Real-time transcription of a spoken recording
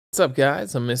What's up,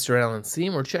 guys? I'm Mr. Alan C.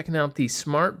 and we're checking out the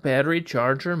Smart Battery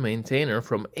Charger Maintainer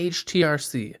from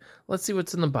HTRC. Let's see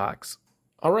what's in the box.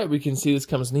 Alright, we can see this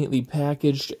comes neatly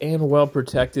packaged and well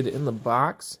protected in the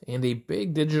box, and a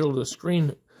big digital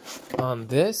screen on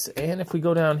this. And if we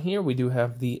go down here, we do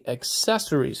have the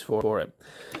accessories for it.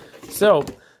 So,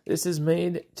 this is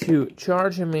made to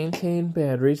charge and maintain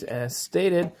batteries as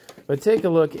stated, but take a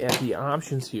look at the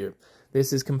options here.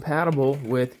 This is compatible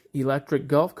with electric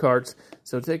golf carts,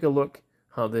 so take a look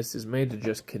how this is made to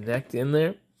just connect in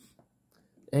there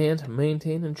and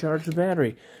maintain and charge the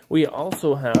battery. We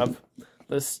also have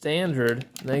the standard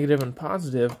negative and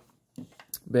positive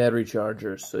battery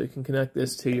chargers, so you can connect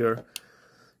this to your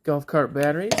golf cart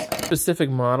batteries. This specific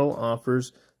model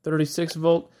offers 36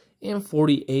 volt and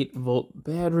 48 volt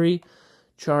battery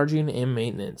charging and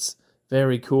maintenance.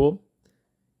 Very cool.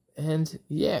 And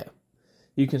yeah,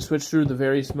 you can switch through the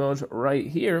various modes right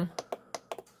here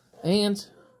and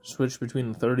switch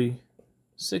between the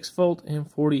 36 volt and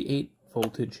 48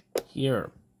 voltage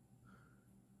here.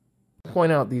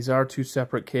 Point out these are two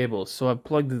separate cables, so I've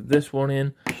plugged this one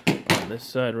in on this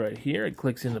side right here. It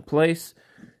clicks into place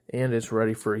and it's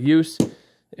ready for use.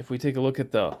 If we take a look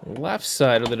at the left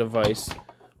side of the device,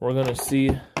 we're going to see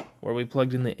where we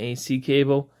plugged in the AC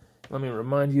cable. Let me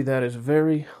remind you that is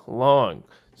very long,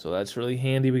 so that's really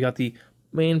handy. We got the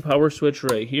main power switch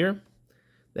right here.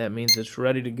 That means it's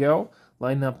ready to go.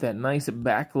 Lighten up that nice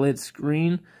backlit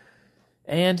screen.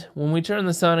 And when we turn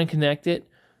this on and connect it,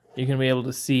 you're going to be able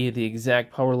to see the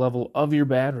exact power level of your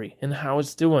battery and how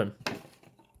it's doing.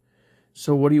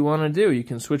 So what do you want to do? You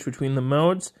can switch between the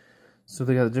modes. So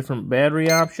they got the different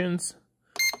battery options,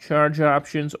 charge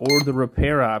options, or the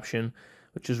repair option,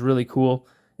 which is really cool.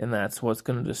 And that's what's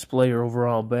going to display your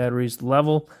overall battery's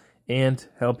level and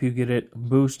help you get it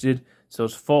boosted so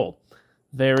it's full.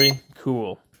 Very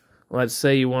cool. Let's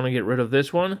say you want to get rid of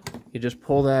this one. You just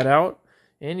pull that out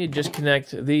and you just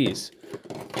connect these.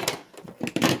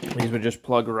 These would just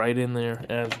plug right in there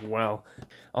as well.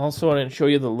 Also, I didn't show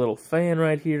you the little fan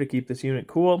right here to keep this unit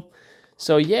cool.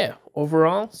 So yeah,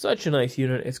 overall, such a nice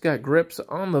unit. It's got grips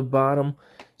on the bottom,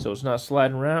 so it's not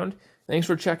sliding around. Thanks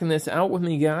for checking this out with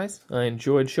me, guys. I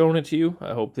enjoyed showing it to you.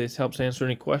 I hope this helps answer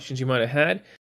any questions you might have had.